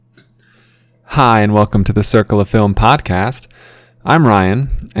Hi, and welcome to the Circle of Film podcast. I'm Ryan,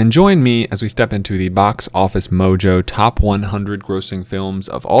 and join me as we step into the Box Office Mojo Top 100 Grossing Films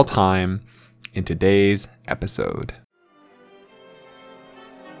of All Time in today's episode.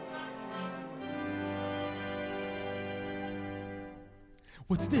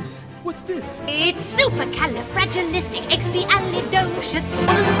 What's this? What's this? It's supercalifragilisticexpialidocious.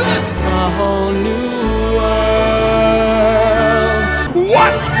 What is this? A whole new world.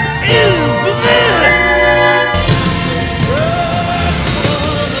 What is this?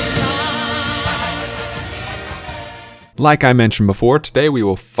 Like I mentioned before, today we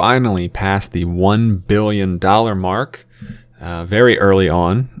will finally pass the $1 billion mark very early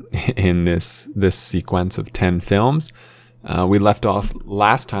on in this sequence of 10 films. We left off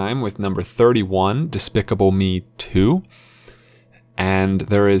last time with number 31, Despicable Me 2. And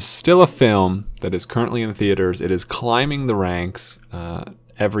there is still a film that is currently in theaters. It is climbing the ranks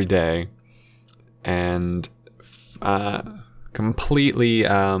every day and completely...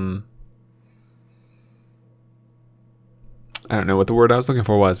 I don't know what the word I was looking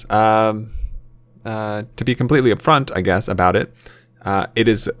for was. To be completely upfront, I guess, about it, it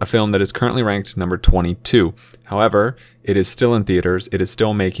is a film that is currently ranked number 22. However, it is still in theaters. It is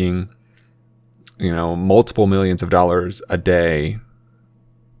still making, multiple millions of dollars a day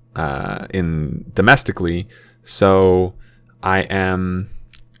domestically. So I am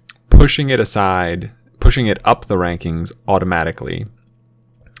pushing it aside, pushing it up the rankings automatically.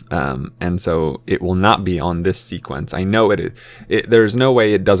 And so it will not be on this sequence. I know it is. There's no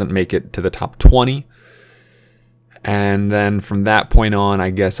way it doesn't make it to the top 20. And then from that point on, I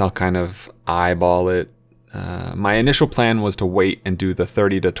guess I'll kind of eyeball it. My initial plan was to wait and do the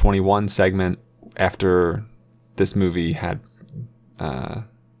 30 to 21 segment after this movie had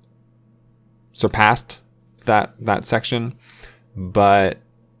surpassed that section. But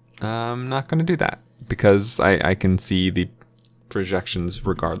I'm not going to do that because I can see the projections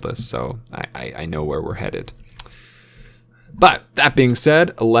regardless, so I know where we're headed. But that being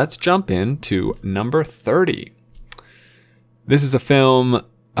said, let's jump into number 30. This is a film,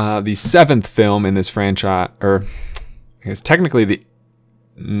 the seventh film in this franchise, or I guess technically the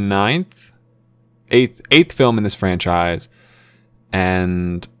eighth film in this franchise,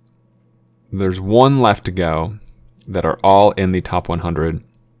 and there's one left to go that are all in the top 100.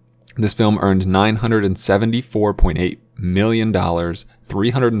 This film earned $974.8 million,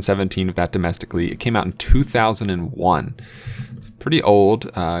 317 of that domestically. It came out in 2001. Pretty old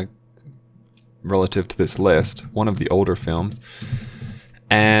relative to this list, one of the older films.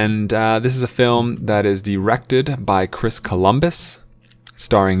 And this is a film that is directed by Chris Columbus,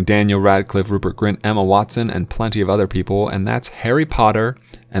 starring Daniel Radcliffe, Rupert Grint, Emma Watson, and plenty of other people. And that's Harry Potter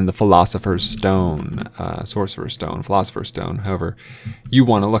and the Philosopher's Stone, Sorcerer's Stone, Philosopher's Stone, however you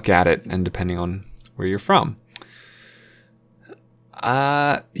want to look at it, and depending on where you're from.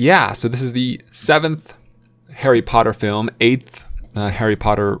 So this is the seventh Harry Potter film, eighth Harry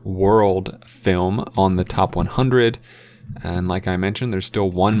Potter world film on the top 100. And like I mentioned, there's still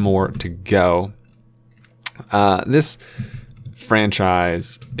one more to go. This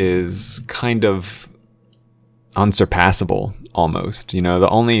franchise is kind of unsurpassable almost. The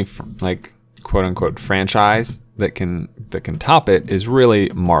only quote unquote franchise that can top it is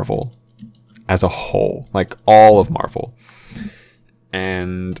really Marvel as a whole, like all of Marvel.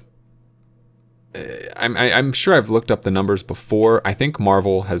 And I'm sure I've looked up the numbers before. I think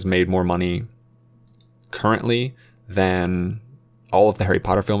Marvel has made more money currently than all of the Harry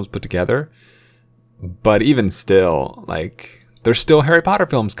Potter films put together. But even still, there's still Harry Potter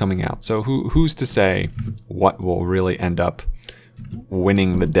films coming out. So who's to say what will really end up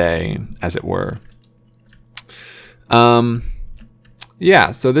winning the day, as it were. So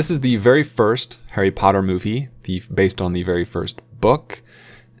this is the very first Harry Potter movie, based on the very first book,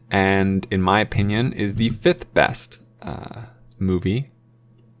 and in my opinion is the fifth best movie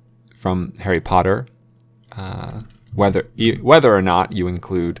from Harry Potter, whether or not you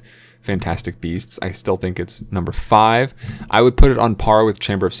include Fantastic Beasts. I still think it's number 5. I would put it on par with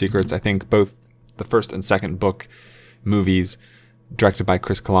Chamber of Secrets. I think both the first and second book movies directed by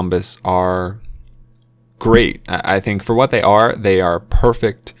Chris Columbus are great. I think for what they are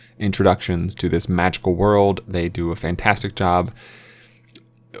perfect introductions to this magical world. They do a fantastic job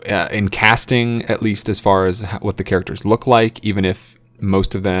in casting, at least as far as what the characters look like, even if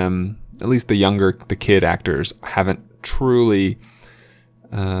most of them, at least the kid actors, haven't truly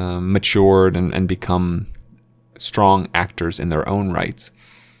matured and become strong actors in their own rights.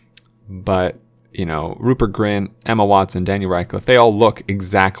 But, Rupert Grint, Emma Watson, Daniel Radcliffe, they all look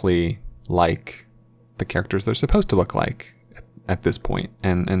exactly like the characters they're supposed to look like at this point.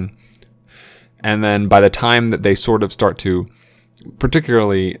 And And then by the time that they sort of start to,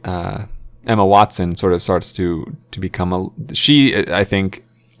 particularly Emma Watson sort of starts to become she, I think,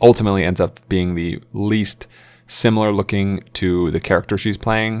 ultimately ends up being the least similar looking to the character she's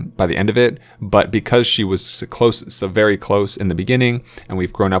playing by the end of it. But because she was so very close in the beginning, and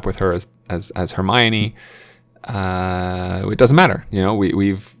we've grown up with her as Hermione, it doesn't matter.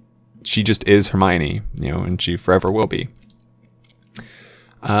 She just is Hermione, and she forever will be.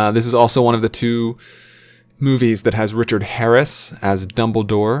 This is also one of the two movies that has Richard Harris as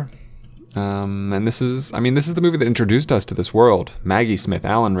Dumbledore. And this is the movie that introduced us to this world. Maggie Smith,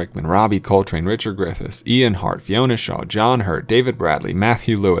 Alan Rickman, Robbie Coltrane, Richard Griffiths, Ian Hart, Fiona Shaw, John Hurt, David Bradley,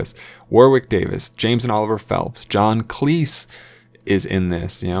 Matthew Lewis, Warwick Davis, James and Oliver Phelps, John Cleese is in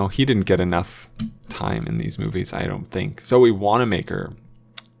this. He didn't get enough time in these movies, I don't think. Zoe Wanamaker,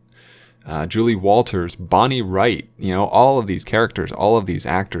 Julie Walters, Bonnie Wright, all of these characters, all of these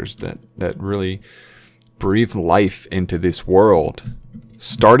actors that really breathe life into this world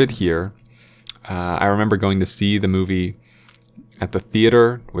started here. I remember going to see the movie at the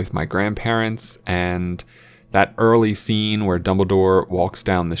theater with my grandparents, and that early scene where Dumbledore walks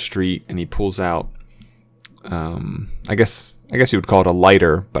down the street and he pulls out, I guess you would call it a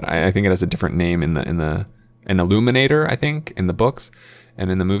lighter, but I think it has a different name an illuminator, I think, in the books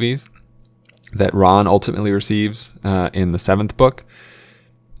and in the movies, that Ron ultimately receives in the 7th book.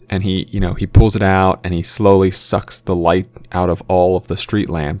 And he pulls it out and he slowly sucks the light out of all of the street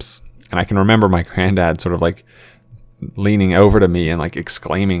lamps. And I can remember my granddad sort of like leaning over to me and like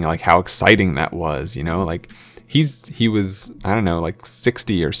exclaiming like how exciting that was, like he was, I don't know, like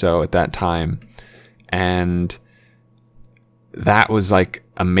 60 or so at that time. And that was like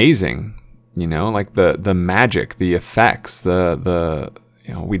amazing, like the magic, the effects,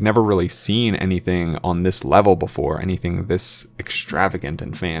 we'd never really seen anything on this level before, anything this extravagant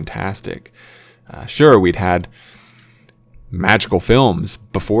and fantastic. Sure, we'd had magical films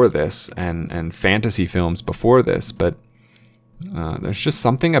before this and fantasy films before this, but there's just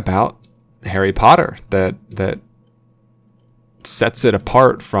something about Harry Potter that sets it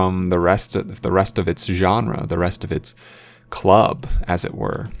apart from the rest of its genre, the rest of its club, as it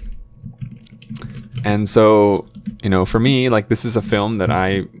were. And so, for me, like, this is a film that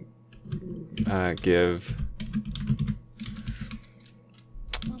I give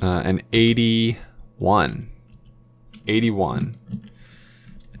an 81.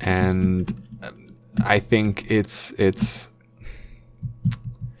 And I think it's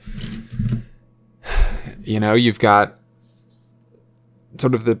you've got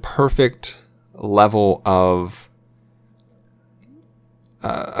sort of the perfect level of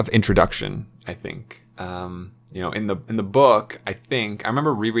introduction, I think. In the book, I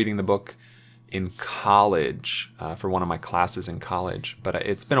remember rereading the book in college for one of my classes in college, but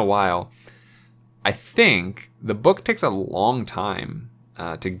it's been a while. I think the book takes a long time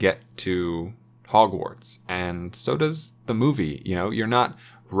to get to Hogwarts, and so does the movie. You're not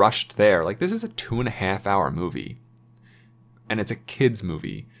rushed there. Like, this is a 2.5-hour movie, and it's a kid's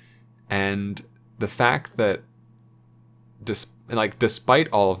movie, and the fact that despite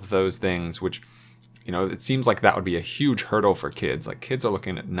all of those things, which it seems like that would be a huge hurdle for kids. Like, kids are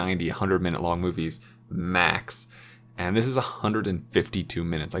looking at 90, 100-minute long movies max. And this is 152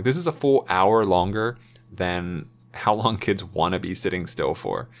 minutes. Like, this is a full hour longer than how long kids want to be sitting still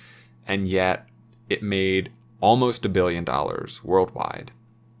for. And yet it made almost $1 billion worldwide.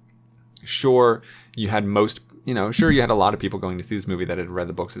 Sure, you had a lot of people going to see this movie that had read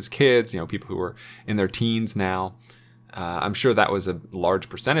the books as kids, people who were in their teens now. I'm sure that was a large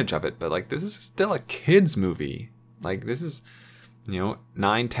percentage of it, but like, this is still a kid's movie. Like, this is,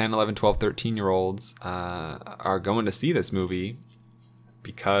 9, 10, 11, 12, 13-year-olds are going to see this movie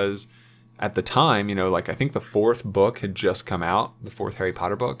because at the time, I think the 4th book had just come out, the 4th Harry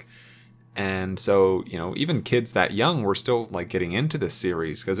Potter book. And so, even kids that young were still like getting into this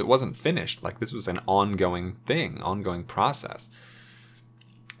series because it wasn't finished. Like, this was an ongoing process.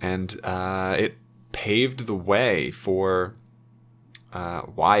 And it paved the way for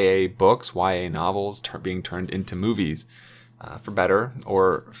YA books, YA novels being turned into movies, for better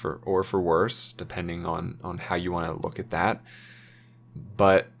or for worse, depending on how you want to look at that.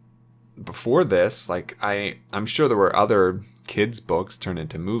 But before this, like, I'm sure there were other kids' books turned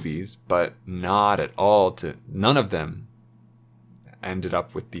into movies, but none of them ended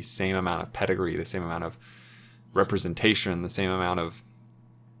up with the same amount of pedigree, the same amount of representation, the same amount of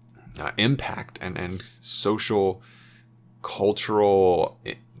impact and social, cultural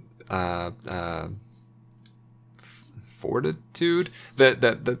fortitude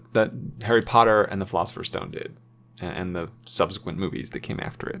that Harry Potter and the Philosopher's Stone did, and the subsequent movies that came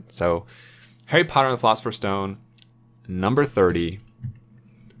after it. So Harry Potter and the Philosopher's Stone, number 30.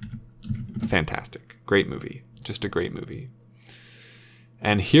 Fantastic. Great movie. Just a great movie.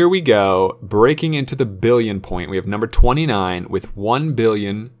 And here we go, breaking into the billion point. We have number 29 with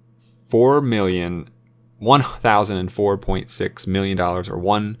 $1,004.6 million, or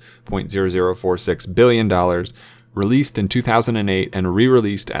 $1.0046 billion, released in 2008 and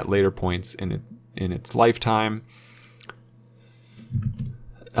re-released at later points in its lifetime.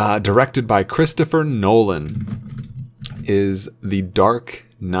 Directed by Christopher Nolan, is The Dark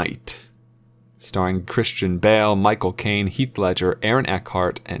Knight, starring Christian Bale, Michael Caine, Heath Ledger, Aaron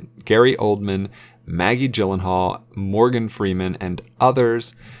Eckhart, and Gary Oldman, Maggie Gyllenhaal, Morgan Freeman, and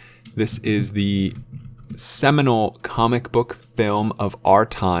others. This is the seminal comic book film of our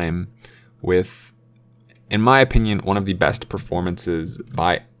time, with, in my opinion, one of the best performances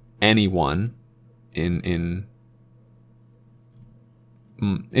by anyone in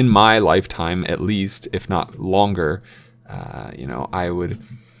my lifetime, at least, if not longer. I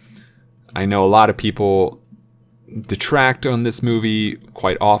know a lot of people detract on this movie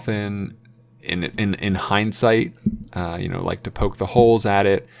quite often in hindsight, like to poke the holes at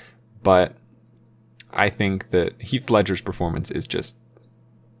it, but I think that Heath Ledger's performance is just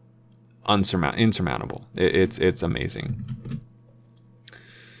insurmountable. It's amazing.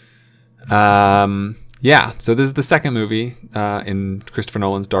 So this is the second movie in Christopher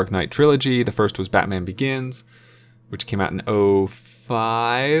Nolan's Dark Knight trilogy. The first was Batman Begins, which came out in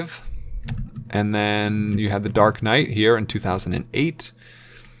 2005. And then you had The Dark Knight here in 2008.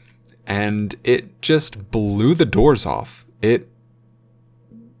 And it just blew the doors off. It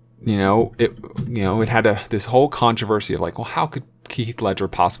had this whole controversy of like, well, how could Heath Ledger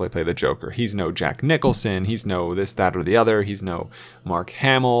possibly play the Joker? He's no Jack Nicholson. He's no this, that, or the other. He's no Mark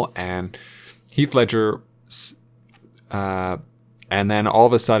Hamill. And Heath Ledger, and then all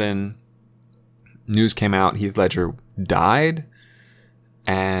of a sudden, news came out, Heath Ledger died,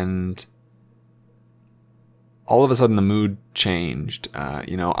 and all of a sudden the mood changed.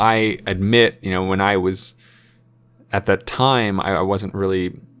 I admit, when I was, at that time, I wasn't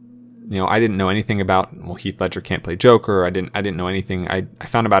really, I didn't know anything about, well, Heath Ledger can't play Joker. I didn't know anything. I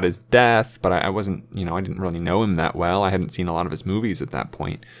found about his death, but I wasn't, I didn't really know him that well. I hadn't seen a lot of his movies at that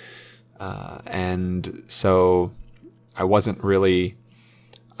point. And so I wasn't really,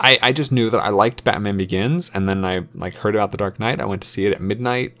 I just knew that I liked Batman Begins, and then I heard about The Dark Knight. I went to see it at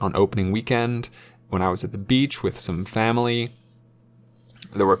midnight on opening weekend when I was at the beach with some family.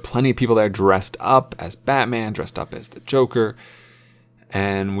 There were plenty of people there dressed up as Batman, dressed up as the Joker,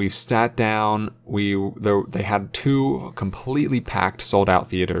 and we sat down. They had 2 completely packed, sold out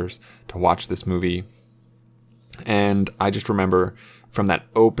theaters to watch this movie, and I just remember, from that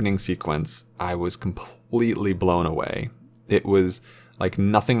opening sequence, I was completely blown away. It was like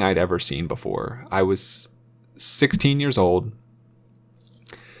nothing I'd ever seen before. I was 16 years old,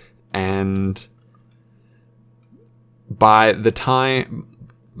 and by the time,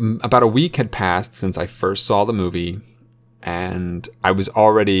 about a week had passed since I first saw the movie, and I was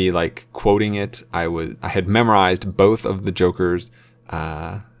already quoting it. I had memorized both of the Joker's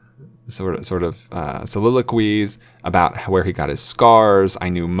sort of soliloquies about where he got his scars. I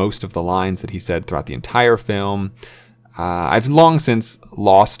knew most of the lines that he said throughout the entire film. I've long since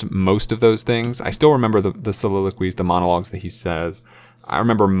lost most of those things. I still remember the soliloquies, the monologues that he says. I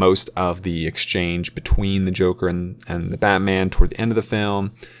remember most of the exchange between the Joker and the Batman toward the end of the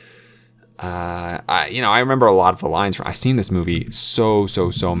film. I remember a lot of the lines. I've seen this movie so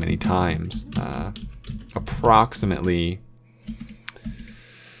many times. Approximately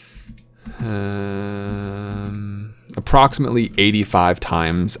 85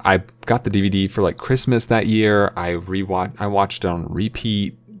 times. I got the DVD for Christmas that year. I watched it on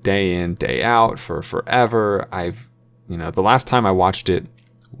repeat, day in, day out for forever. The last time I watched it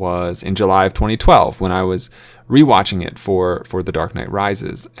was in July of 2012 when I was rewatching it for The Dark Knight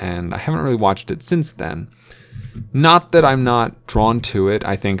Rises, and I haven't really watched it since then. Not that I'm not drawn to it.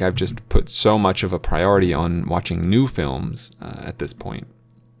 I think I've just put so much of a priority on watching new films at this point.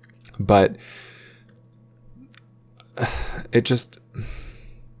 But it just,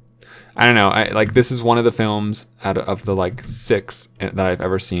 I don't know. This is one of the films out of the 6 that I've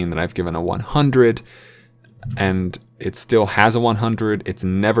ever seen that I've given a 100, and it still has a 100. It's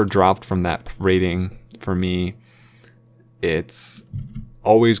never dropped from that rating for me. It's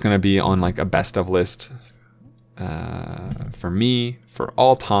always going to be on a best of list for me for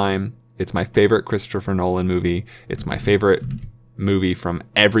all time. It's my favorite Christopher Nolan movie. It's my favorite movie from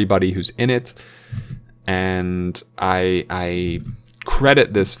everybody who's in it, and I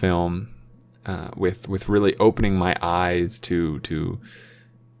credit this film with really opening my eyes to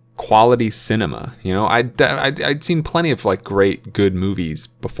quality cinema. You know, I'd seen plenty of like great, good movies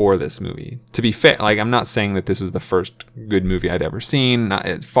before this movie. To be fair, like I'm not saying that this was the first good movie I'd ever seen.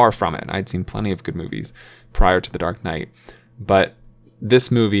 Far from it. I'd seen plenty of good movies prior to The Dark Knight, but this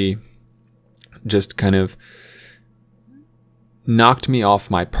movie just kind of knocked me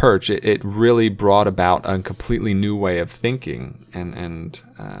off my perch. It really brought about a completely new way of thinking, and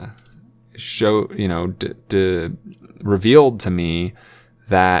revealed to me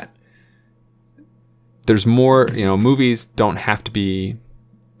that there's more. You know, movies don't have to be.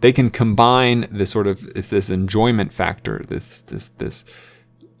 They can combine this sort of this enjoyment factor. This.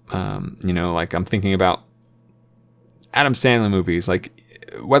 Like I'm thinking about Adam Sandler movies. Like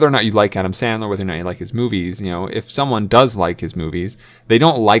whether or not you like Adam Sandler, whether or not you like his movies, you know, if someone does like his movies, they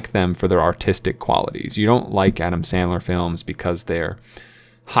don't like them for their artistic qualities. You don't like Adam Sandler films because they're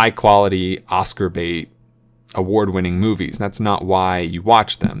high quality, Oscar bait, award-winning movies. That's not why you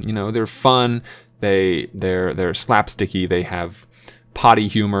watch them. You know, they're fun. They're slapsticky. They have potty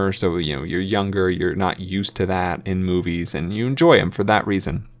humor. So, you know, you're younger. You're not used to that in movies, and you enjoy them for that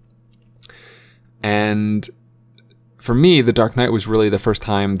reason. And for me, The Dark Knight was really the first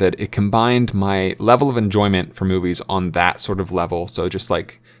time that it combined my level of enjoyment for movies on that sort of level. So just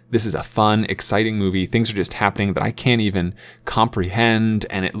like, this is a fun, exciting movie. Things are just happening that I can't even comprehend,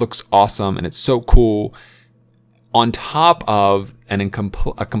 and it looks awesome, and it's so cool. On top of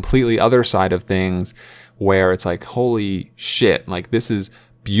a completely other side of things where it's like, holy shit, like this is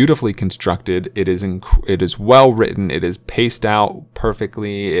beautifully constructed. It is well written. It is paced out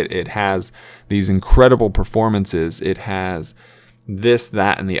perfectly. It has these incredible performances. It has this,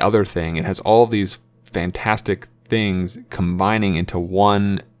 that, and the other thing. It has all of these fantastic things combining into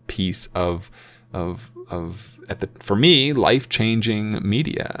one piece of for me, life-changing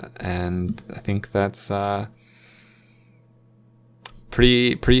media. And I think that's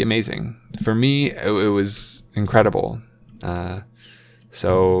pretty amazing. For me, it was incredible.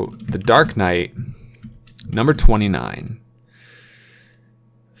 So, The Dark Knight, number 29.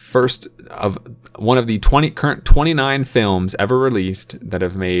 First of one of the current 29 films ever released that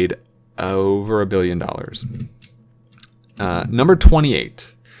have made over $1 billion. Number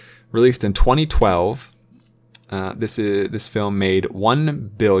 28, released in 2012. This film made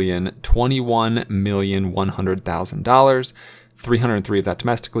 $1,021,100,000. 303 of that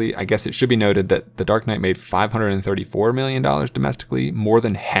domestically. I guess it should be noted that The Dark Knight made $534 million domestically, more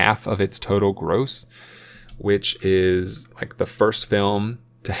than half of its total gross, which is like the first film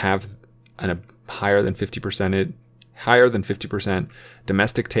to have a higher than 50%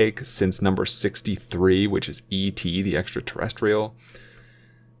 domestic take since number 63, which is E.T., the extraterrestrial.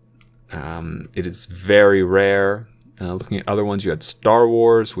 It is very rare. Looking at other ones, you had Star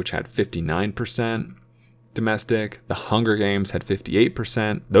Wars, which had 59%. Domestic. The Hunger Games had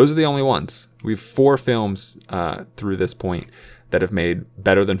 58%. Those are the only ones. We have 4 films through this point that have made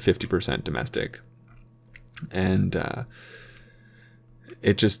better than 50% domestic. And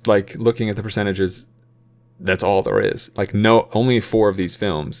it just, like, looking at the percentages, that's all there is. Like, only 4 of these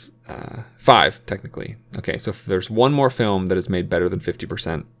films. 5, technically. Okay, so if there's one more film that has made better than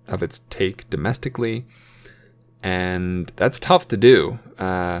 50% of its take domestically, and that's tough to do.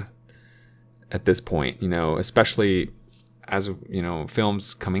 At this point, you know, especially as, you know,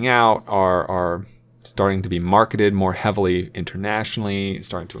 films coming out are starting to be marketed more heavily internationally,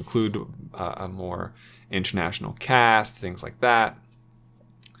 starting to include a more international cast, things like that.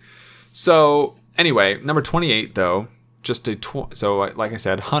 So anyway, number 28 though, like I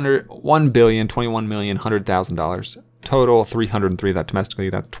said, $1,021,100,000 total, 303 of that domestically.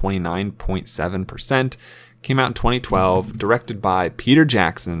 That's 29.7%. Came out in 2012, directed by Peter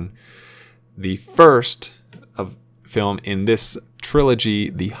Jackson. The first film in this trilogy,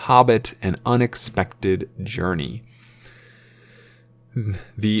 The Hobbit: An Unexpected Journey.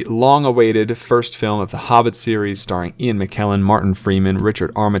 The long-awaited first film of the Hobbit series, starring Ian McKellen, Martin Freeman,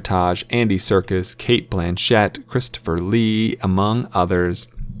 Richard Armitage, Andy Serkis, Cate Blanchett, Christopher Lee, among others,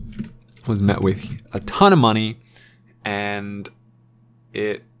 was met with a ton of money, and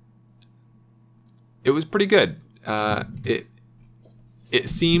it was pretty good. It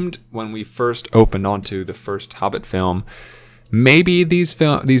seemed when we first opened onto the first Hobbit film, maybe these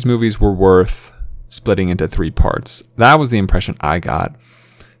movies were worth splitting into 3 parts. That was the impression I got.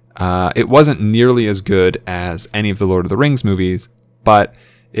 It wasn't nearly as good as any of the Lord of the Rings movies, but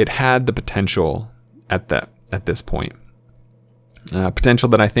it had the potential at this point. Potential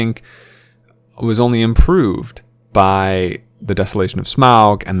that I think was only improved by the Desolation of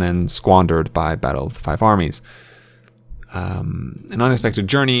Smaug and then squandered by Battle of the Five Armies. An Unexpected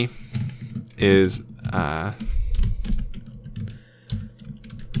Journey is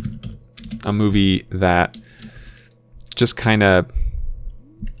a movie that just kind of,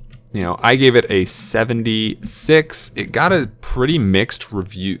 I gave it a 76. It got a pretty mixed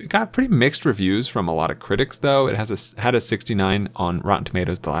review. It got pretty mixed reviews from a lot of critics, though. It had a 69 on Rotten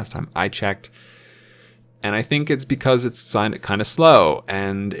Tomatoes the last time I checked. And I think it's because it's kind of slow,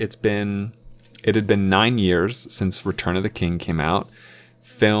 and it had been 9 years since Return of the King came out.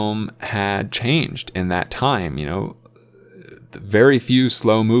 Film had changed in that time. Very few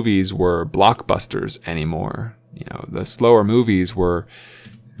slow movies were blockbusters anymore. The slower movies were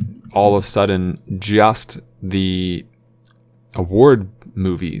all of a sudden just the award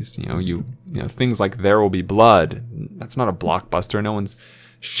movies. Things like There Will Be Blood. That's not a blockbuster. No one's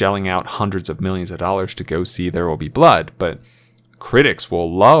shelling out hundreds of millions of dollars to go see There Will Be Blood, but critics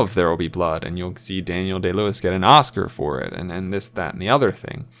will love There Will Be Blood, and you'll see Daniel Day-Lewis get an Oscar for it, and this, that, and the other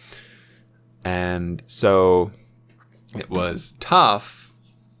thing. And so it was tough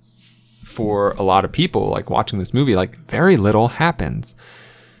for a lot of people, like, watching this movie. Like, very little happens,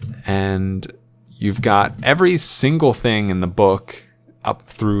 and you've got every single thing in the book up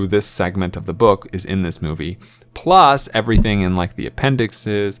through this segment of the book is in this movie, plus everything in, like, the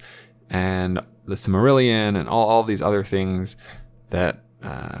appendixes and the Silmarillion and all these other things that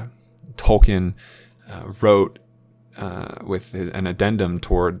Tolkien wrote with an addendum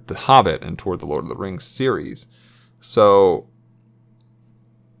toward The Hobbit and toward the Lord of the Rings series. So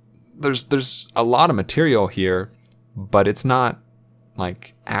there's a lot of material here, but it's not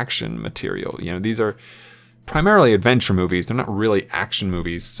like action material. These are primarily adventure movies. They're not really action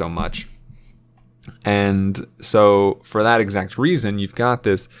movies so much. And so for that exact reason, you've got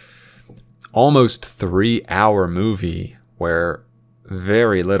this almost 3-hour movie where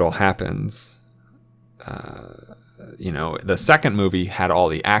very little happens. The second movie had all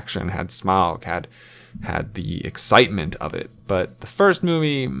the action, had Smaug, had the excitement of it. But the first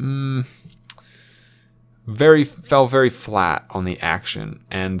movie fell very flat on the action,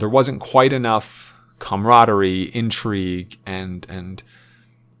 and there wasn't quite enough camaraderie, intrigue, and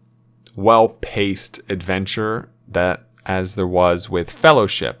well-paced adventure that as there was with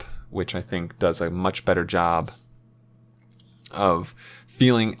Fellowship, which I think does a much better job of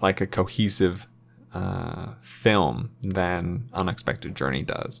feeling like a cohesive film than Unexpected Journey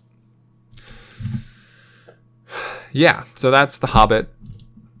does. Yeah, so that's The Hobbit.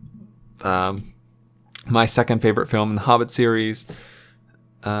 My second favorite film in the Hobbit series,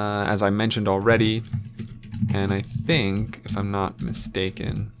 as I mentioned already, and I think, if I'm not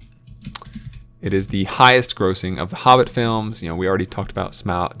mistaken, it is the highest grossing of the Hobbit films. We already talked about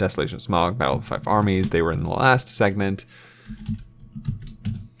Desolation of Smaug, Battle of the Five Armies. They were in the last segment.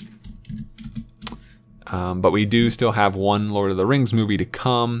 But we do still have one Lord of the Rings movie to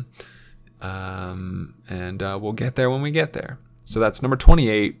come. And we'll get there when we get there. So that's number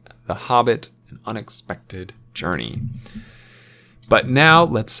 28, The Hobbit, An Unexpected Journey. But now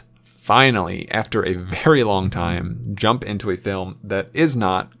let's finally, after a very long time, jump into a film that is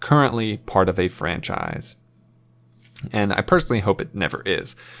not currently part of a franchise. And I personally hope it never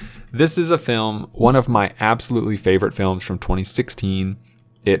is. This is a film, one of my absolutely favorite films from 2016.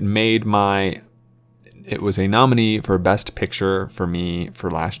 It was a nominee for Best Picture for me for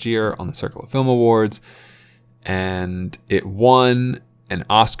last year on the Circle of Film Awards. And it won an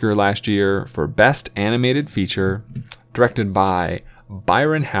Oscar last year for Best Animated Feature, directed by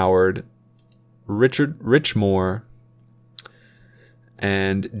Byron Howard, Rich Moore,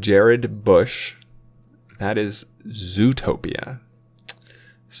 and Jared Bush. That is Zootopia,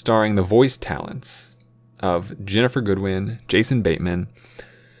 starring the voice talents of Jennifer Goodwin, Jason Bateman,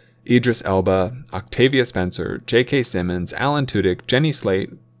 Idris Elba, Octavia Spencer, J.K. Simmons, Alan Tudyk, Jenny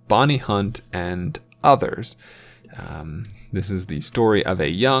Slate, Bonnie Hunt, and others. This is the story of a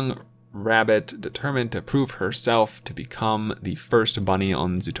young rabbit determined to prove herself to become the first bunny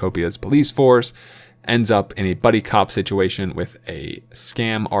on Zootopia's police force, ends up in a buddy cop situation with a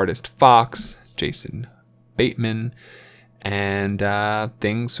scam artist fox, Jason Bateman, and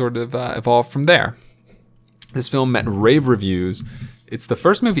things sort of evolve from there. This film met rave reviews. It's the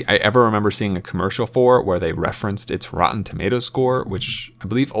first movie I ever remember seeing a commercial for where they referenced its Rotten Tomatoes score, which I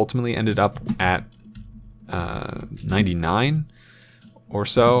believe ultimately ended up at 99 or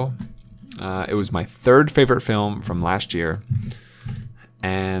so. It was my third favorite film from last year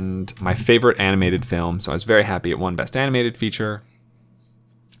and my favorite animated film. So I was very happy it won Best Animated Feature.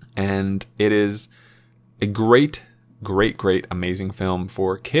 And it is a great, amazing film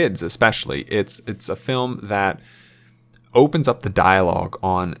for kids, especially. It's a film that opens up the dialogue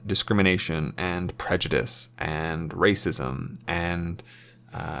on discrimination and prejudice and racism and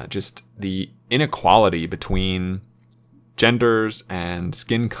just the inequality between genders and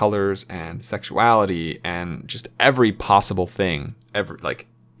skin colors and sexuality and just every possible thing, every like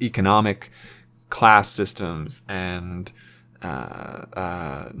economic class systems and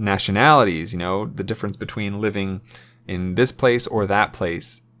nationalities, the difference between living in this place or that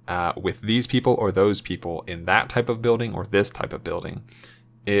place with these people or those people in that type of building or this type of building.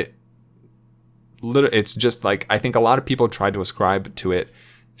 It's just like, I think a lot of people try to ascribe to it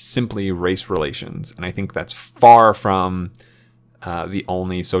simply race relations, and I think that's far from the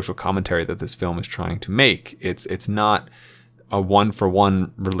only social commentary that this film is trying to make. It's not a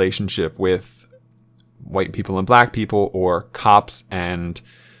one-for-one relationship with white people and black people, or cops and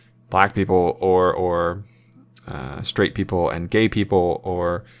black people, or straight people and gay people,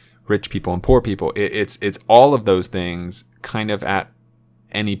 or rich people and poor people. It's all of those things kind of at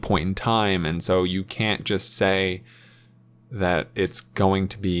any point in time, and so you can't just say that it's going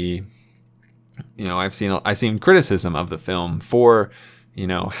to be, I've seen criticism of the film for,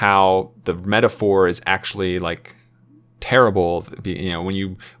 how the metaphor is actually like terrible. When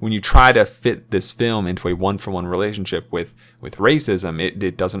you try to fit this film into a one-for-one relationship with racism,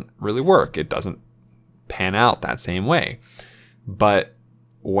 it doesn't really work. It doesn't pan out that same way. But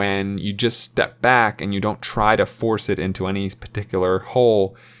when you just step back and you don't try to force it into any particular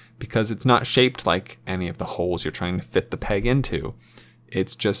hole, because it's not shaped like any of the holes you're trying to fit the peg into.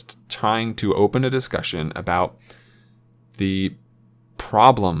 It's just trying to open a discussion about the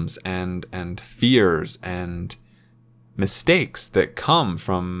problems and fears and mistakes that come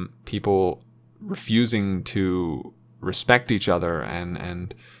from people refusing to respect each other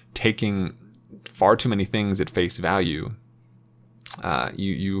and taking far too many things at face value.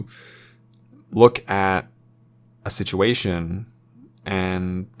 You look at a situation,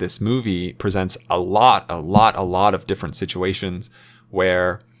 and this movie presents a lot of different situations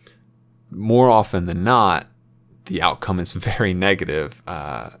where more often than not, the outcome is very negative,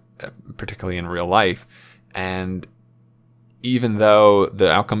 particularly in real life. And even though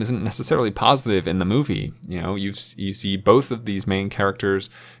the outcome isn't necessarily positive in the movie, you see both of these main characters,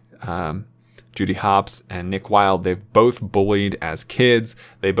 Judy Hopps and Nick Wilde, they've both bullied as kids.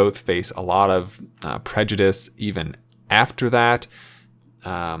 They both face a lot of prejudice even after that.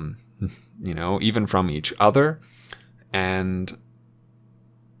 Even from each other. And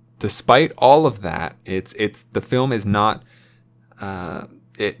despite all of that, the film is not,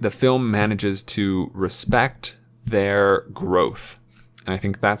 the film manages to respect their growth. And I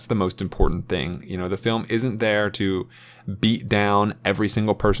think that's the most important thing. The film isn't there to beat down every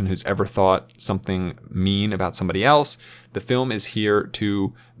single person who's ever thought something mean about somebody else. The film is here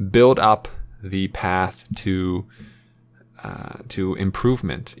to build up the path to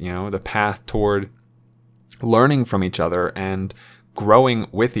improvement, the path toward learning from each other and growing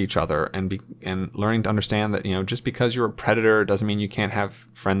with each other and learning to understand that, just because you're a predator doesn't mean you can't have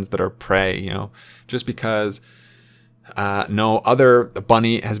friends that are prey. Just because no other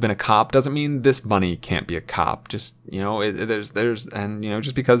bunny has been a cop doesn't mean this bunny can't be a cop. Just, just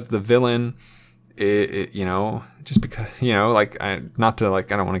because the villain, just because, I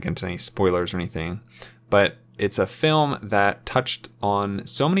don't want to get into any spoilers or anything, but it's a film that touched on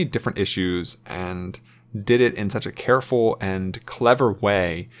so many different issues and did it in such a careful and clever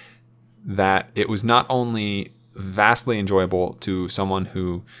way that it was not only vastly enjoyable to someone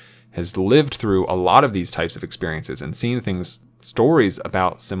who has lived through a lot of these types of experiences and seen stories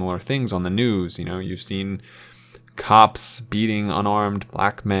about similar things on the news. You've seen cops beating unarmed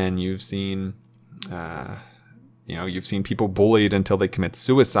black men. You've seen, you've seen people bullied until they commit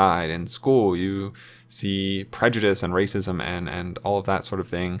suicide in school. You see prejudice and racism and all of that sort of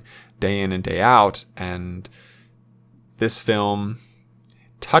thing day in and day out. And this film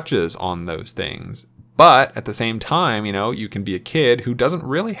touches on those things. But at the same time, you can be a kid who doesn't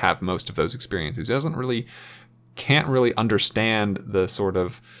really have most of those experiences, can't really understand the sort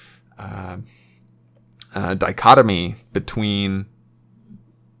of dichotomy between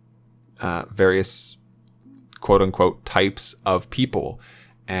various quote unquote types of people.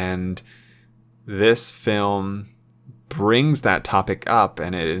 And this film brings that topic up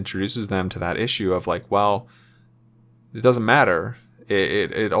and it introduces them to that issue of like, well, it doesn't matter.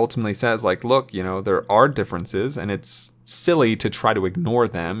 It ultimately says like, look, there are differences and it's silly to try to ignore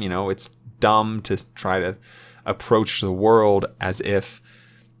them. It's dumb to try to approach the world as if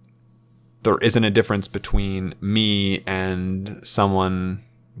there isn't a difference between me and someone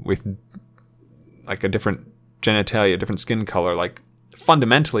with like a different genitalia, different skin color. Like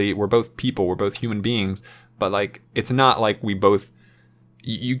fundamentally, we're both people, we're both human beings, but like, it's not like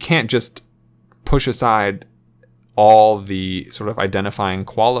you can't just push aside all the sort of identifying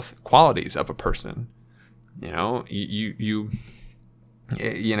qualities of a person.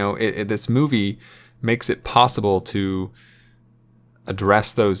 this movie makes it possible to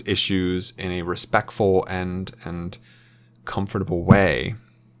address those issues in a respectful and comfortable way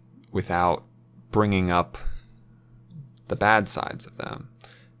without bringing up the bad sides of them.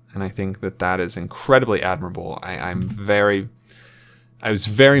 And I think that is incredibly admirable. I was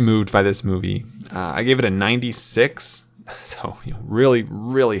very moved by this movie. I gave it a 96, so really,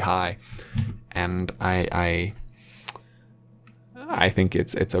 really high. And I think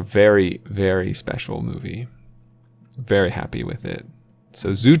it's a very, very special movie. Very happy with it.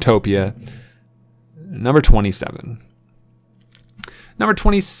 So Zootopia, number 27. Number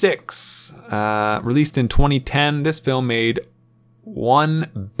 26, released in 2010. This film made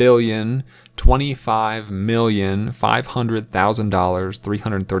 $1,025,500,000,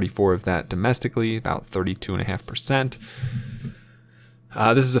 334 of that domestically, about 32.5%.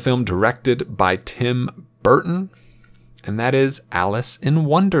 This is a film directed by Tim Burton, and that is Alice in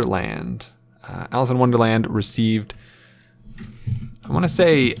Wonderland. Alice in Wonderland received, I want to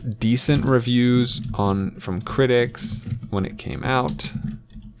say, decent reviews from critics when it came out.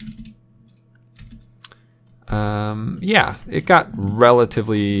 It got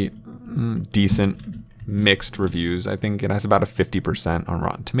relatively decent mixed reviews. I think it has about a 50% on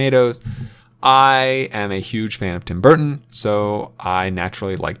Rotten Tomatoes. I am a huge fan of Tim Burton, so I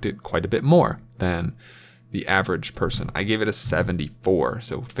naturally liked it quite a bit more than the average person. I gave it a 74,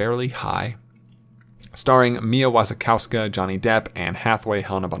 so fairly high. Starring Mia Wasikowska, Johnny Depp, Anne Hathaway,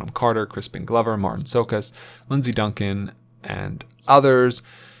 Helena Bonham Carter, Crispin Glover, Martin Sokas, Lindsay Duncan, and others.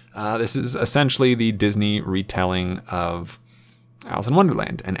 This is essentially the Disney retelling of Alice in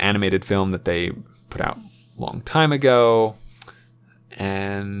Wonderland, an animated film that they put out a long time ago.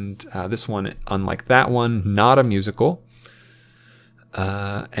 And this one, unlike that one, not a musical.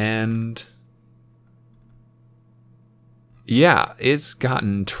 It's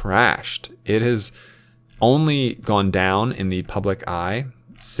gotten trashed. It has only gone down in the public eye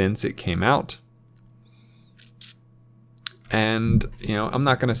since it came out. And, I'm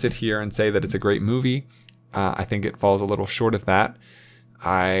not going to sit here and say that it's a great movie. I think it falls a little short of that.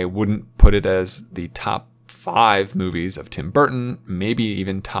 I wouldn't put it as the top 5 movies of Tim Burton, maybe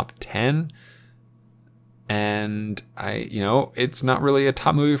even top 10. And it's not really a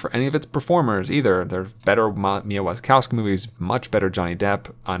top movie for any of its performers either. There's better Mia Wasikowska movies, much better Johnny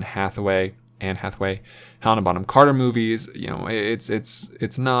Depp, Anne Hathaway, Helena Bonham Carter movies.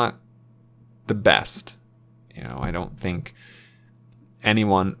 It's not the best. I don't think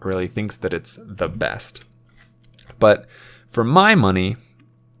anyone really thinks that it's the best. But for my money,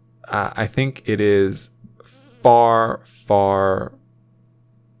 I think it is far, far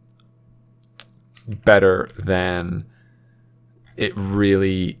better than it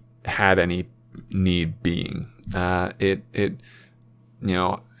really had any need being.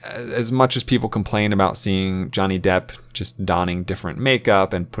 As much as people complain about seeing Johnny Depp just donning different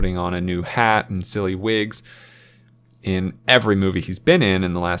makeup and putting on a new hat and silly wigs in every movie he's been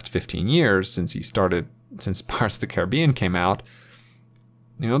in the last 15 years since Pirates of the Caribbean came out,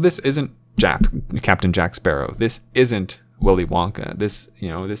 this isn't Captain Jack Sparrow. This isn't Willy Wonka. This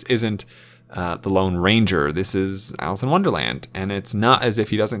isn't The Lone Ranger. This is Alice in Wonderland. And it's not as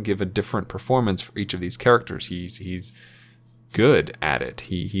if he doesn't give a different performance for each of these characters. He's good at it.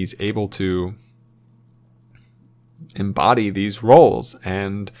 He's able to embody these roles,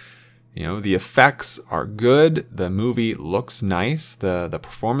 and the effects are good. The movie looks nice. The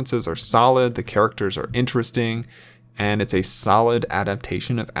performances are solid. The characters are interesting, and it's a solid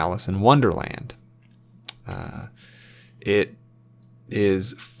adaptation of Alice in Wonderland. It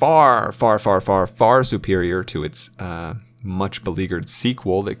is far, far, far, far, far superior to its much beleaguered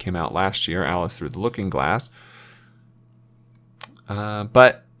sequel that came out last year, Alice Through the Looking Glass.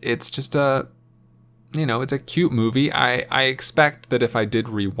 But it's just it's a cute movie. I expect that if I did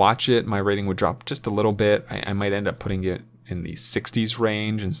rewatch it, my rating would drop just a little bit. I might end up putting it in the 60s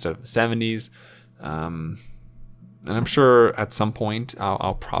range instead of the 70s. And I'm sure at some point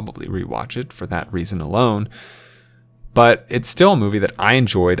I'll probably rewatch it for that reason alone. But it's still a movie that I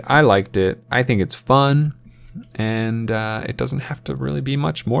enjoyed. I liked it. I think it's fun. And it doesn't have to really be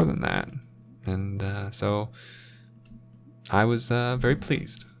much more than that. And so I was very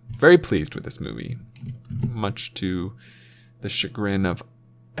pleased. Very pleased with this movie. Much to the chagrin of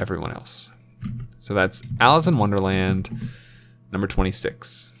everyone else. So that's Alice in Wonderland, number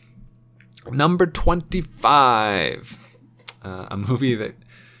 26. Number 25. A movie that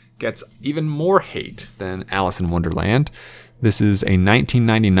gets even more hate than Alice in Wonderland. This is a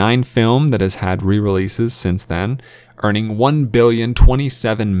 1999 film that has had re-releases since then, earning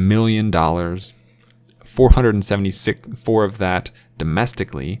 $1,027,000,000, 474 of that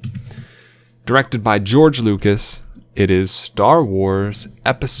domestically. Directed by George Lucas, it is Star Wars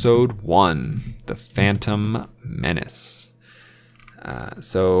Episode 1, The Phantom Menace.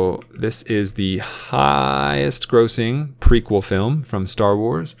 So this is the highest grossing prequel film from Star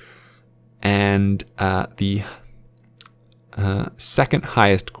Wars, and the second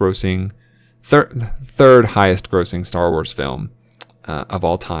highest grossing, third highest grossing Star Wars film of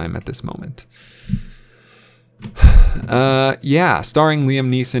all time at this moment. Starring Liam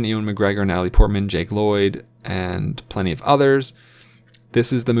Neeson, Ewan McGregor, Natalie Portman, Jake Lloyd, and plenty of others.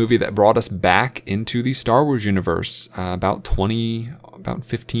 This is the movie that brought us back into the Star Wars universe about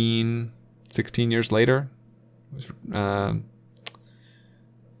 15, 16 years later. I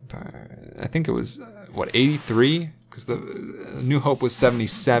think it was, 83? Because the New Hope was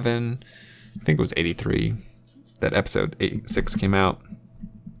 77. I think it was 83 that episode 6 came out.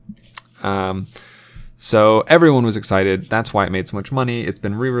 So everyone was excited. That's why it made so much money. It's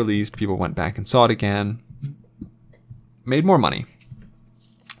been re-released. People went back and saw it again. Made more money.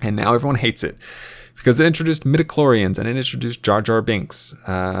 And now everyone hates it. Because it introduced midichlorians and it introduced Jar Jar Binks.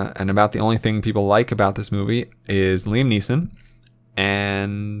 And about the only thing people like about this movie is Liam Neeson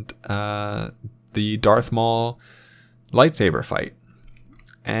and the Darth Maul lightsaber fight.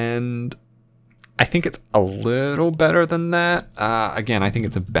 And I think it's a little better than that. Again, I think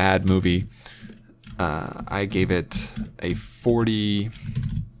it's a bad movie. I gave it a 40.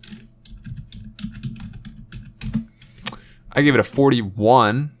 I gave it a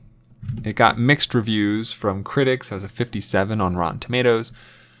 41. It got mixed reviews from critics. It has a 57 on Rotten Tomatoes.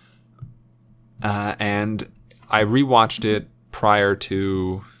 And I rewatched it prior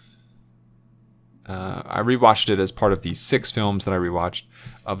to... I rewatched it as part of the 6 films that I rewatched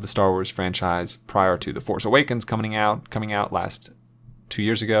of the Star Wars franchise prior to The Force Awakens coming out last 2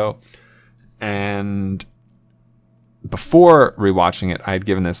 years ago. And before rewatching it, I had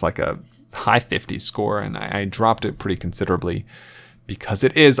given this like a high 50s score, and I dropped it pretty considerably because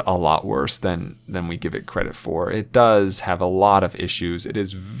it is a lot worse than we give it credit for. It does have a lot of issues. It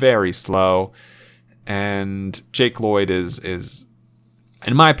is very slow, and Jake Lloyd is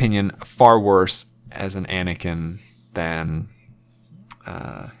in my opinion far worse as an Anakin than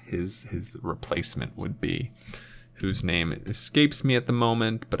his replacement would be, whose name escapes me at the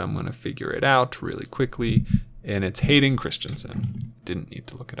moment, but I'm going to figure it out really quickly, and it's Hayden Christensen. Didn't need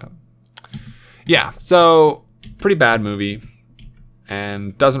to look it up. Yeah, so pretty bad movie,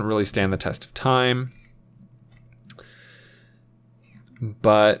 and doesn't really stand the test of time.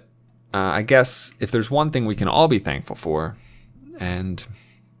 But I guess if there's one thing we can all be thankful for, and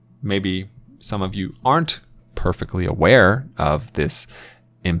maybe some of you aren't perfectly aware of this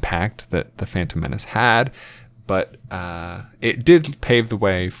impact that The Phantom Menace had, but it did pave the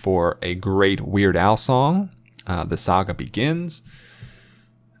way for a great Weird Al song, The Saga Begins,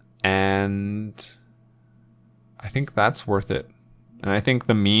 and I think that's worth it. And I think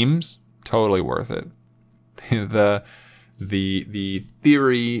the memes, totally worth it. the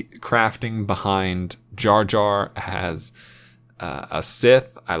theory crafting behind Jar Jar as a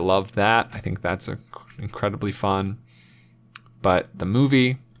Sith, I love that. I think that's incredibly fun. But the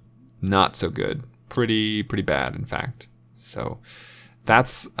movie, not so good. Pretty bad, in fact. So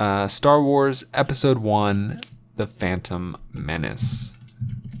that's Star Wars Episode 1, The Phantom Menace.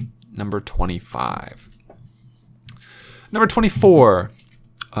 Number 25. Number 24,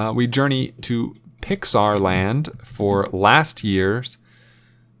 we journey to Pixar land for last year's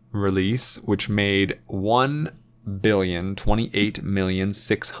release, which made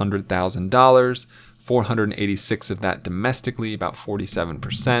 $1,028,600,000, 486 of that domestically, about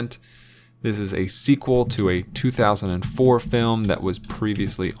 47%. This is a sequel to a 2004 film that was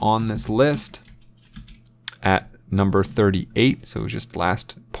previously on this list at number 38, so it was just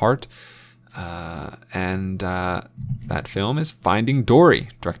last part. And that film is Finding Dory,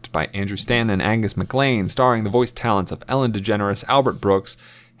 directed by Andrew Stanton and Angus MacLane, starring the voice talents of Ellen DeGeneres, Albert Brooks,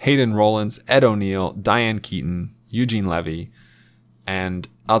 Hayden Rollins, Ed O'Neill, Diane Keaton, Eugene Levy, and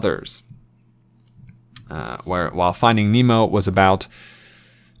others. While Finding Nemo was about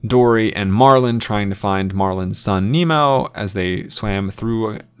Dory and Marlin trying to find Marlin's son Nemo as they swam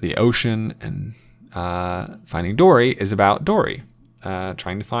through the ocean, and Finding Dory is about Dory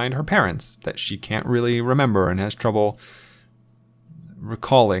trying to find her parents that she can't really remember and has trouble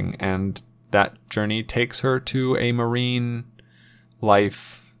recalling, and that journey takes her to a marine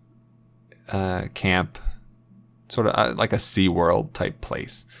life camp, sort of like a SeaWorld type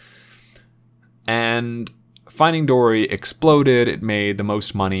place. And Finding Dory exploded. It made the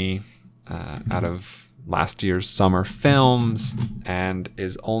most money out of last year's summer films and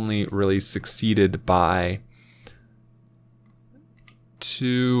is only really succeeded by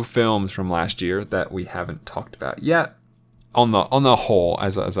 2 films from last year that we haven't talked about yet. On the whole,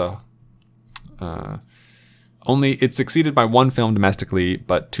 only it's succeeded by 1 film domestically,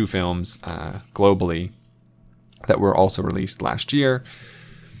 but 2 films globally that were also released last year.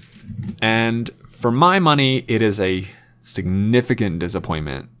 And for my money, it is a significant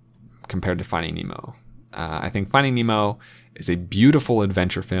disappointment compared to Finding Nemo. I think Finding Nemo is a beautiful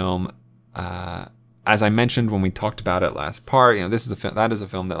adventure film. As I mentioned when we talked about it last part, this is that is a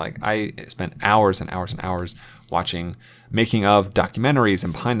film that like I spent hours and hours and hours watching making of documentaries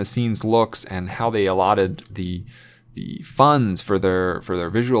and behind the scenes looks and how they allotted the funds for their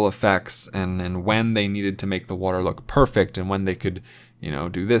visual effects and when they needed to make the water look perfect and when they could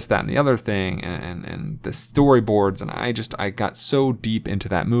do this, that, and the other thing and the storyboards. And I got so deep into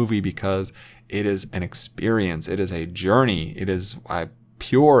that movie because it is an experience. It is a journey. It is a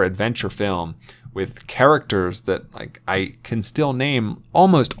pure adventure film with characters that like I can still name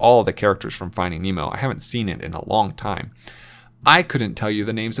almost all the characters from Finding Nemo. I haven't seen it in a long time. I couldn't tell you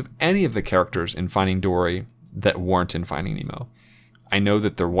the names of any of the characters in Finding Dory that weren't in Finding Nemo. I know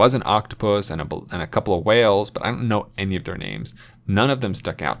that there was an octopus and a couple of whales, but I don't know any of their names. None of them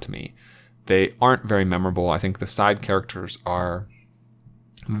stuck out to me. They aren't very memorable. I think the side characters are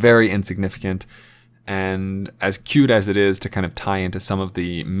very insignificant. And as cute as it is to kind of tie into some of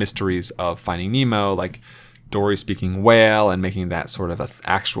the mysteries of Finding Nemo, like Dory speaking whale and making that sort of an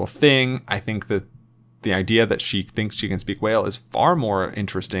actual thing, I think that the idea that she thinks she can speak whale is far more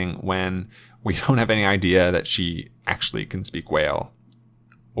interesting when we don't have any idea that she actually can speak whale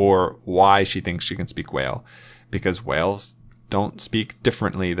or why she thinks she can speak whale, because whales don't speak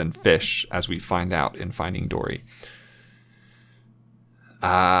differently than fish, as we find out in Finding Dory.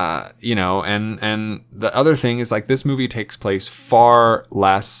 And the other thing is like this movie takes place far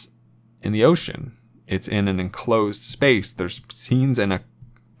less in the ocean. It's in an enclosed space. There's scenes in a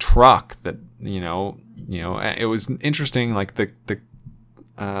truck that, it was interesting, like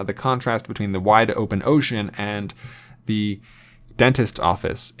the contrast between the wide open ocean and the dentist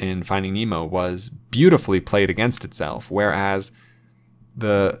office in Finding Nemo was beautifully played against itself. Whereas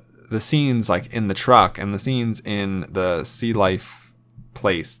the scenes like in the truck and the scenes in the sea life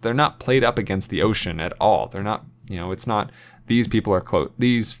place, they're not played up against the ocean at all. They're not, it's not these people are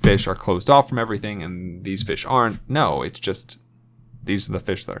these fish are closed off from everything and these fish aren't. No, it's just these are the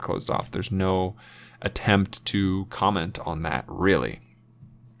fish that are closed off. There's no attempt to comment on that really.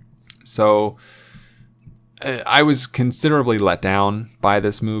 So I was considerably let down by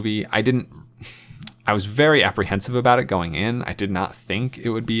this movie. I was very apprehensive about it going in. I did not think it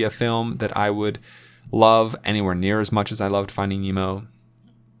would be a film that I would love anywhere near as much as I loved Finding Nemo.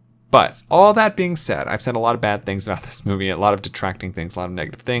 But all that being said, I've said a lot of bad things about this movie, a lot of detracting things, a lot of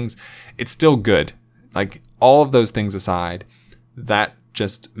negative things. It's still good. Like all of those things aside, that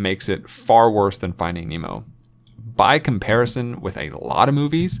just makes it far worse than Finding Nemo. By comparison with a lot of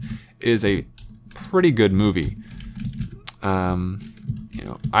movies, it is a pretty good movie.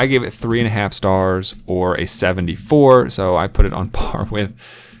 I gave it 3.5 stars or a 74, so I put it on par with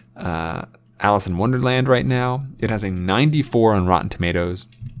Alice in Wonderland right now. It has a 94 on Rotten Tomatoes,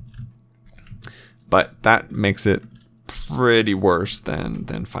 but that makes it pretty worse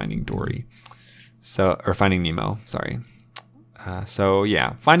than Finding Dory. Or Finding Nemo, sorry.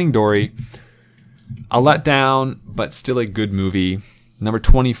 Finding Dory, a letdown, but still a good movie. Number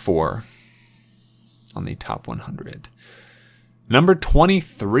 24 on the top 100. Number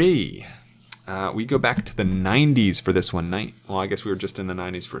 23. We go back to the 90s for this one. I guess we were just in the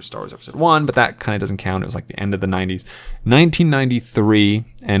 90s for Star Wars Episode 1, but that kind of doesn't count. It was like the end of the 90s. 1993,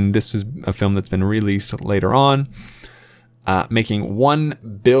 and this is a film that's been released later on, making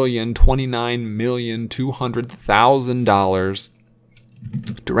 $1,029,200,000,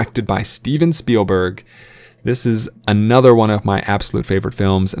 directed by Steven Spielberg. This is another one of my absolute favorite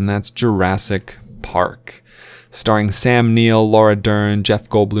films, and that's Jurassic Park. Starring Sam Neill, Laura Dern, Jeff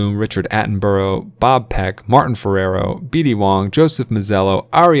Goldblum, Richard Attenborough, Bob Peck, Martin Ferrero, B.D. Wong, Joseph Mazzello,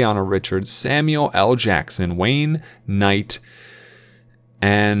 Ariana Richards, Samuel L. Jackson, Wayne Knight,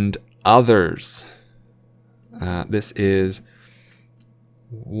 and others. This is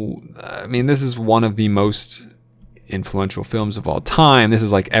one of the most influential films of all time. This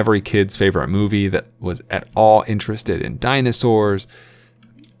is like every kid's favorite movie that was at all interested in dinosaurs.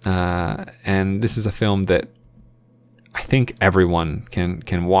 And this is a film that I think everyone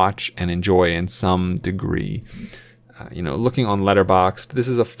can watch and enjoy in some degree. Looking on Letterboxd, this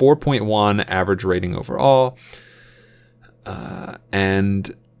is a 4.1 average rating overall.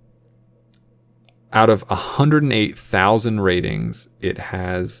 And out of 108,000 ratings, it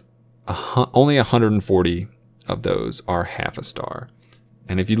has only 140 of those are half a star.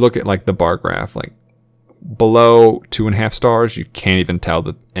 And if you look at like the bar graph, like below 2.5 stars, you can't even tell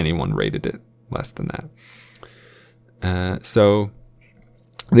that anyone rated it less than that. So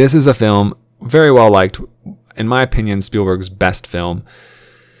this is a film very well liked, in my opinion, Spielberg's best film.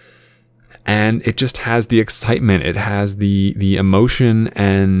 And it just has the excitement. It has the emotion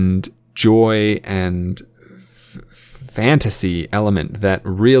and joy and fantasy element that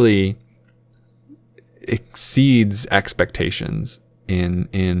really exceeds expectations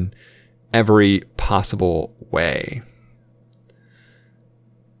in every possible way.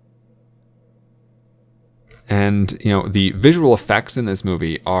 And, the visual effects in this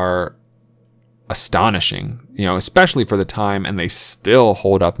movie are astonishing, especially for the time, and they still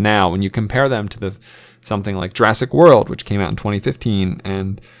hold up now when you compare them to something like Jurassic World, which came out in 2015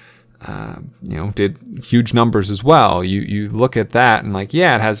 and did huge numbers as well. You look at that and like,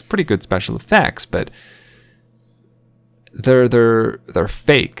 yeah, it has pretty good special effects, but they're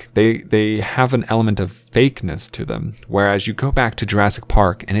fake. They have an element of fakeness to them. Whereas you go back to Jurassic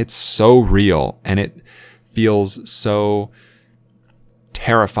Park and it's so real and it feels so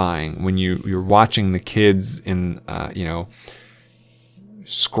terrifying when you're watching the kids in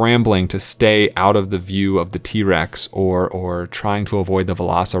scrambling to stay out of the view of the T-Rex or trying to avoid the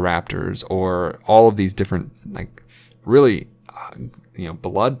velociraptors or all of these different like really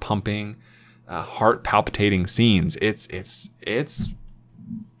blood pumping, heart palpitating scenes. It's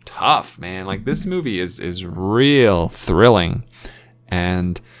tough, man. Like this movie is real thrilling,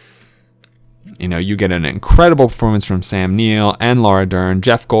 and you get an incredible performance from Sam Neill and Laura Dern.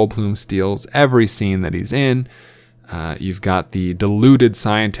 Jeff Goldblum steals every scene that he's in. You've got the deluded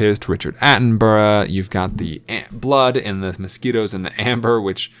scientist, Richard Attenborough. You've got the blood in the mosquitoes and the amber,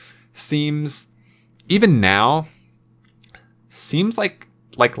 which seems, even now, seems like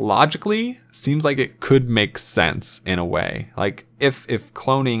logically, seems like it could make sense in a way. Like if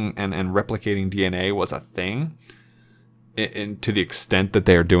cloning and replicating DNA was a thing, and to the extent that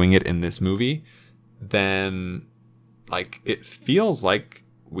they're doing it in this movie, then like it feels like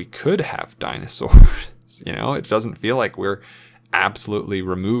we could have dinosaurs. It doesn't feel like we're absolutely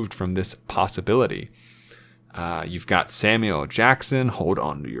removed from this possibility. You've got Samuel Jackson, hold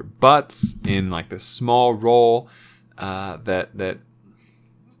on to your butts, in like this small role that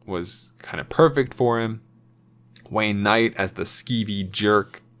was kind of perfect for him. Wayne Knight as the skeevy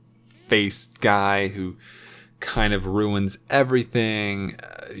jerk faced guy who kind of ruins everything.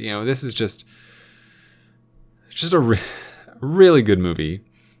 This is just a really good movie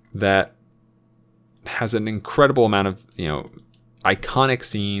that has an incredible amount of iconic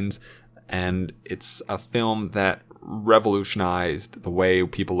scenes, and it's a film that revolutionized the way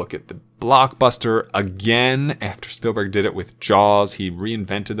people look at the blockbuster again. After Spielberg did it with Jaws, he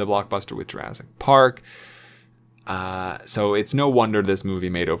reinvented the blockbuster with Jurassic Park. So it's no wonder this movie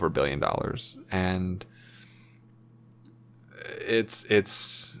made over $1 billion, and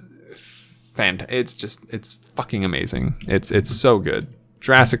it's fantastic. It's fucking amazing. It's so good.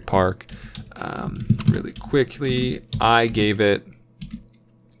 Jurassic Park. Really quickly, I gave it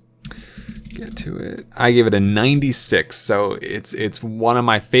a 96. So it's one of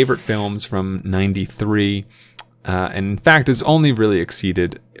my favorite films from 93. And in fact, it's only really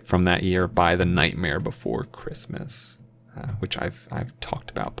exceeded from that year by The Nightmare Before Christmas, which I've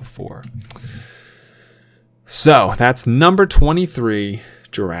talked about before. So that's number 23,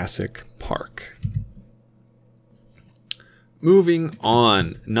 Jurassic Park. Moving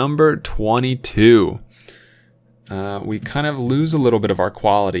on, number 22. We kind of lose a little bit of our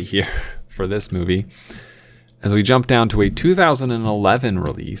quality here for this movie as we jump down to a 2011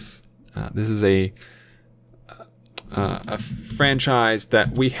 release. This is a franchise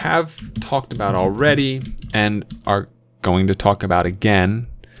that we have talked about already and are going to talk about again.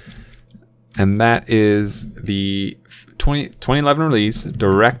 And that is the 2011 release,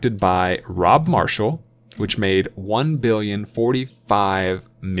 directed by Rob Marshall, which made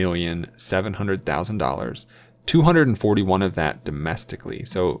 $1,045,700,000, 241 of that domestically.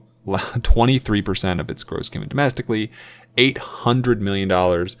 So 23% of its gross came in domestically, $800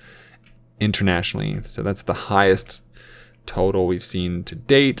 million internationally. So that's the highest total we've seen to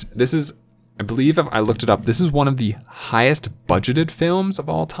date. This is, I believe, I looked it up, this is one of the highest budgeted films of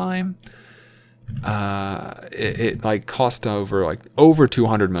all time. It like cost over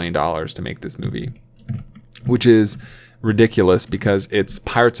 $200 million to make this movie, which is ridiculous because it's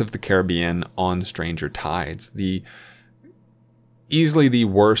Pirates of the Caribbean on Stranger Tides, easily the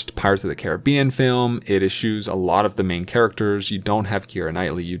worst Pirates of the Caribbean film. It eschews a lot of the main characters. You don't have Keira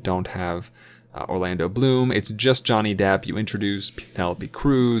Knightley. You don't have Orlando Bloom. It's just Johnny Depp. You introduce Penelope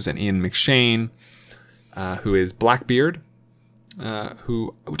Cruz and Ian McShane, who is Blackbeard,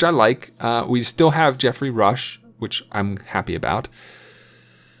 which I like. We still have Jeffrey Rush, which I'm happy about.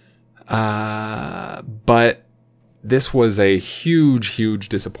 But this was a huge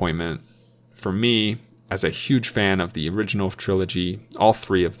disappointment for me as a huge fan of the original trilogy, all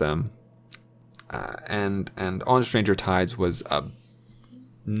three of them. And On Stranger Tides was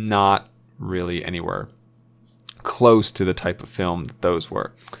not really anywhere close to the type of film that those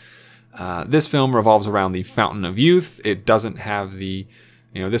were. This film revolves around the Fountain of Youth. It doesn't have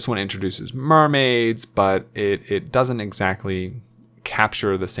this one introduces mermaids, but it doesn't exactly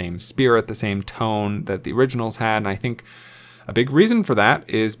capture the same spirit, the same tone that the originals had. And I think a big reason for that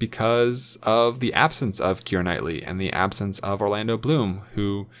is because of the absence of Keira Knightley and the absence of Orlando Bloom,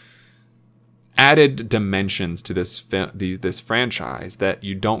 who added dimensions to this franchise that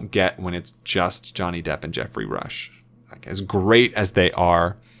you don't get when it's just Johnny Depp and Jeffrey Rush. Like, as great as they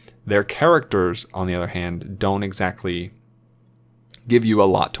are, their characters, on the other hand, don't exactly give you a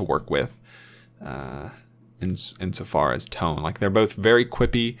lot to work with insofar as tone. Like, they're both very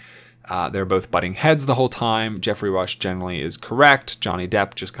quippy. They're both butting heads the whole time. Jeffrey Rush generally is correct. Johnny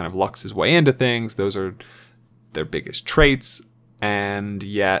Depp just kind of lucks his way into things. Those are their biggest traits. And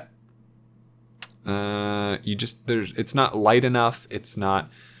yet, it's not light enough. It's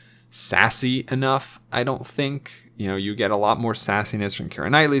not sassy enough, I don't think. You get a lot more sassiness from Keira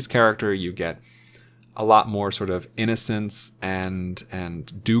Knightley's character. You get a lot more sort of innocence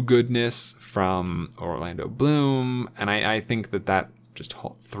and do-goodness from Orlando Bloom. And I think that just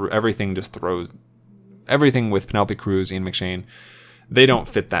throws everything with Penelope Cruz, Ian McShane. They don't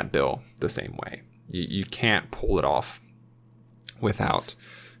fit that bill the same way. You can't pull it off without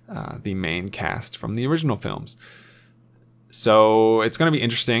the main cast from the original films. So it's going to be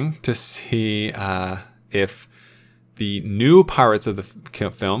interesting to see if the new Pirates of the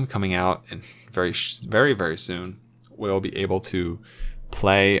film coming out in very soon will be able to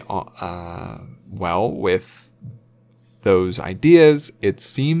play well with those ideas. It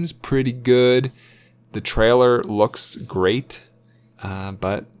seems pretty good. The trailer looks great,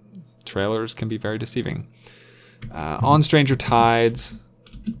 but trailers can be very deceiving. On Stranger Tides,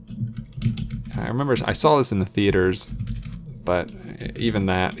 I remember I saw this in the theaters, but even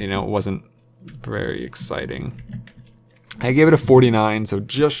that, it wasn't very exciting. I gave it a 49, so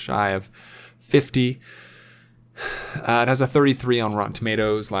just shy of 50. It has a 33 on Rotten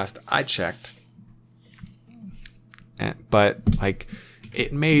Tomatoes last I checked. But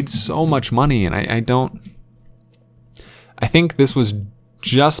it made so much money, and I think this was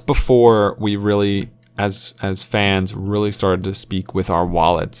just before we really, as fans, really started to speak with our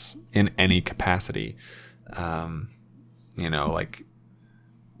wallets in any capacity.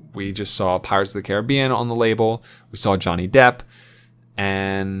 We just saw Pirates of the Caribbean on the label. We saw Johnny Depp,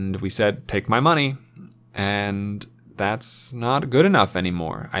 and we said, take my money. And that's not good enough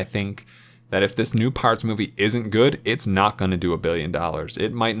anymore. I think that if this new Pirates movie isn't good, it's not going to do $1 billion.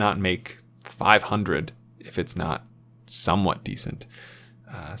 It might not make 500 if it's not somewhat decent.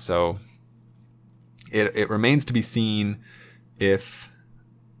 So it remains to be seen if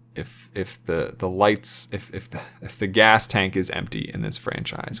the lights, if the gas tank is empty in this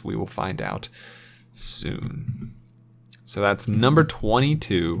franchise. We will find out soon. So that's number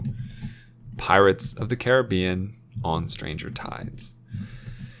 22, Pirates of the Caribbean on Stranger Tides.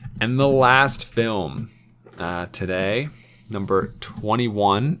 And the last film today, number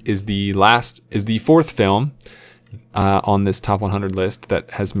 21, is the fourth film on this top 100 list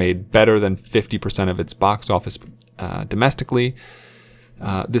that has made better than 50% of its box office domestically.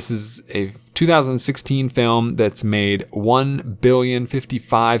 This is a 2016 film that's made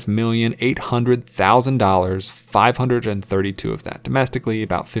 $1,055,800,000, 532 of that domestically,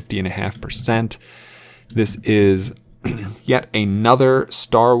 about 50.5%. This is yet another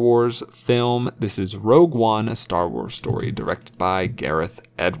Star Wars film. This is Rogue One, a Star Wars story, directed by Gareth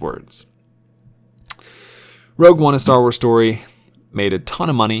Edwards. Rogue One, a Star Wars story, made a ton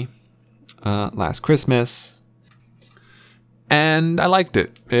of money last Christmas. And I liked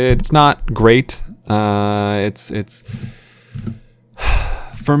it. It's not great. It's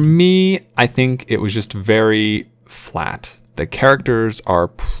for me, I think it was just very flat. The characters are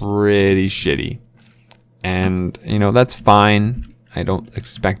pretty shitty. And, that's fine. I don't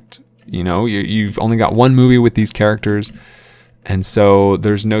expect, you've only got one movie with these characters. And so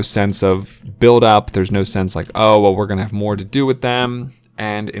there's no sense of build up. There's no sense like, we're going to have more to do with them.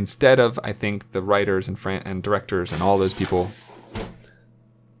 And instead of, I think, the writers and directors and all those people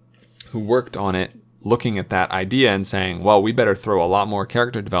who worked on it looking at that idea and saying, well, we better throw a lot more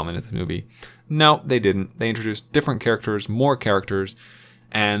character development into the movie, No, they didn't. They introduced different characters, more characters,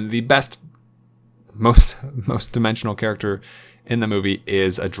 and the best, most dimensional character in the movie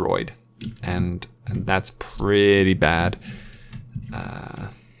is a droid, and that's pretty bad.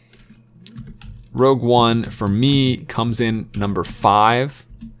 Rogue One for me comes in number 5.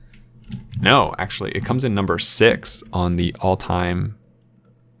 No, actually, it comes in number 6 on the all-time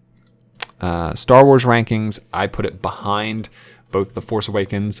Star Wars rankings. I put it behind both The Force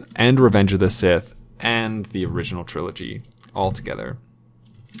Awakens and Revenge of the Sith and the original trilogy altogether.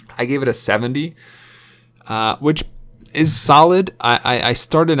 I gave it a 70, which is solid. I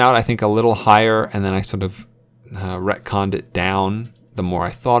started out, I think, a little higher, and then I sort of retconned it down the more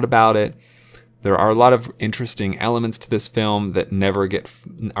I thought about it. There are a lot of interesting elements to this film that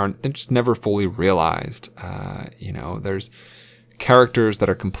just never fully realized. There's characters that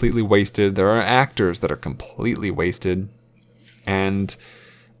are completely wasted. There are actors that are completely wasted, and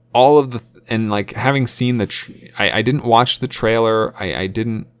all of having seen I didn't watch the trailer. I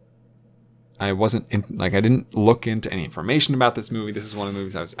didn't look into any information about this movie. This is one of the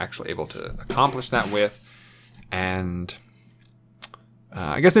movies I was actually able to accomplish that with, and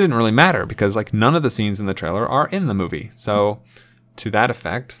I guess it didn't really matter because none of the scenes in the trailer are in the movie. So to that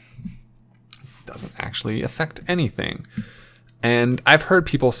effect, it doesn't actually affect anything. And I've heard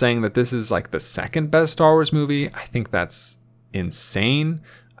people saying that this is the second best Star Wars movie. I think that's insane.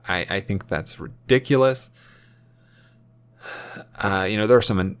 I think that's ridiculous. There are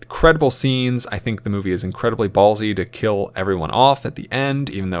some incredible scenes. I think the movie is incredibly ballsy to kill everyone off at the end,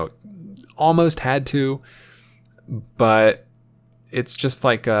 even though it almost had to. But it's just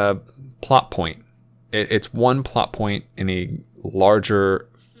like a plot point. It's one plot point in a larger,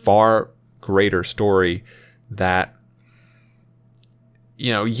 far greater story that,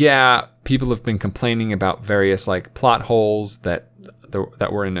 people have been complaining about various plot holes that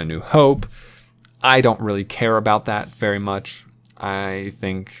were in A New Hope. I don't really care about that very much. I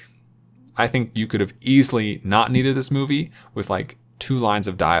think you could have easily not needed this movie with 2 lines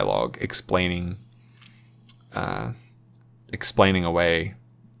of dialogue explaining away,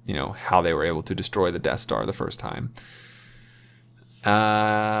 how they were able to destroy the Death Star the first time.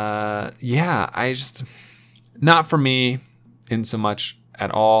 Not for me in so much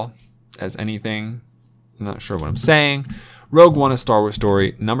at all as anything. I'm not sure what I'm saying. Rogue One, A Star Wars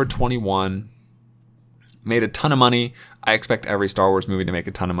Story, number 21. Made a ton of money. I expect every Star Wars movie to make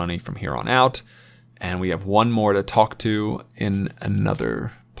a ton of money from here on out. And we have one more to talk to in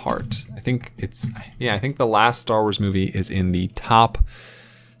another part. I think the last Star Wars movie is in the top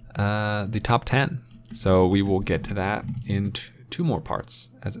 10. So we will get to that in 2 more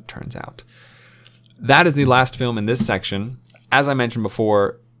parts, as it turns out. That is the last film in this section. As I mentioned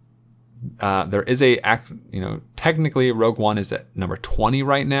before, there is technically Rogue One is at number 20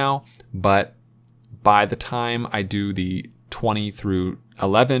 right now, but by the time I do the 20 through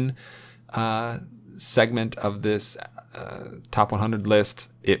 11 segment of this top 100 list,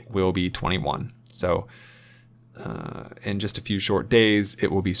 it will be 21. So in just a few short days, it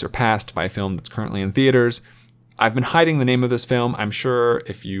will be surpassed by a film that's currently in theaters. I've been hiding the name of this film. I'm sure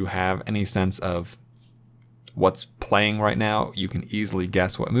if you have any sense of what's playing right now, you can easily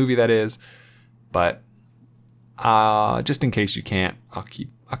guess what movie that is. But just in case you can't, I'll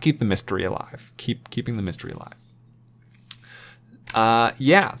keep the mystery alive. Keeping the mystery alive.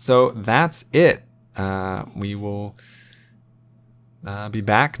 So that's it. We will be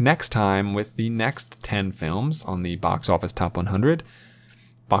back next time with the next 10 films on the Box Office Top 100.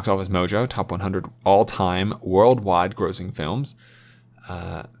 Box Office Mojo, Top 100 all-time worldwide grossing films.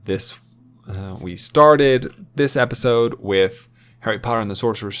 We started this episode with Harry Potter and the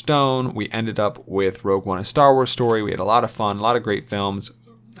Sorcerer's Stone. We ended up with Rogue One, A Star Wars Story. We had a lot of fun, a lot of great films.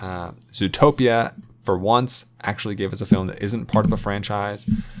 Zootopia, for once, actually gave us a film that isn't part of a franchise.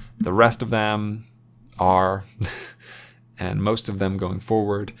 The rest of them are, and most of them going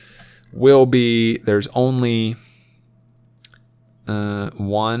forward will be. There's only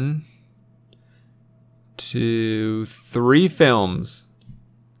 1, 2, 3 films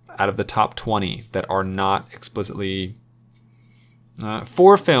out of the top 20 that are not explicitly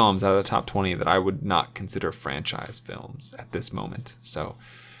 4 films out of the top 20 that I would not consider franchise films at this moment. So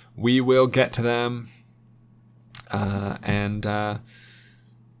we will get to them. That's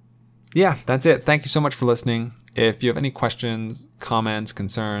it. Thank you so much for listening. If you have any questions, comments,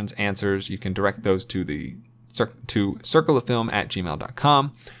 concerns, answers, you can direct those to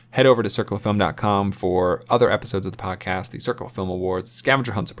circleoffilm@gmail.com. Head over to circleoffilm.com for other episodes of the podcast, the Circle of Film Awards,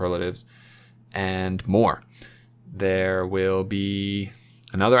 Scavenger Hunt Superlatives, and more. There will be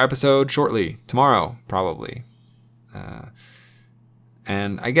another episode shortly, tomorrow, probably.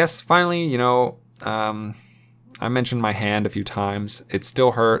 And I guess finally, I mentioned my hand a few times. It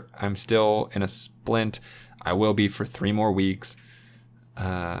still hurt. I'm still in a splint. I will be for 3 more weeks.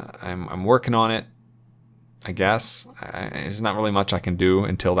 I'm working on it, I guess. There's not really much I can do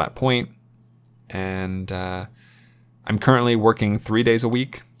until that point. And I'm currently working 3 days a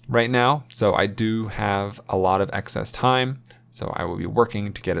week right now. So I do have a lot of excess time. So I will be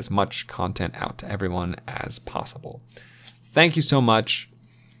working to get as much content out to everyone as possible. Thank you so much.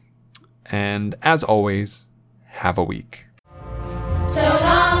 And as always, have a week. So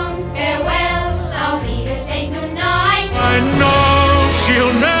long, farewell, I'll be to say goodnight. I know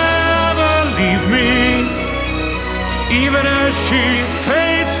she'll never leave me, even as she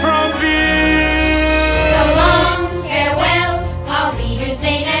fades from view. So long, farewell, I'll be to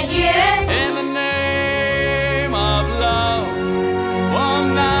say adieu. In the name of love,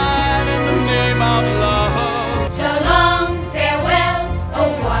 one night in the name of love. So long, farewell,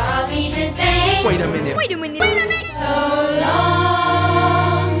 au revoir, I'll be to say. Wait a minute. Wait a minute.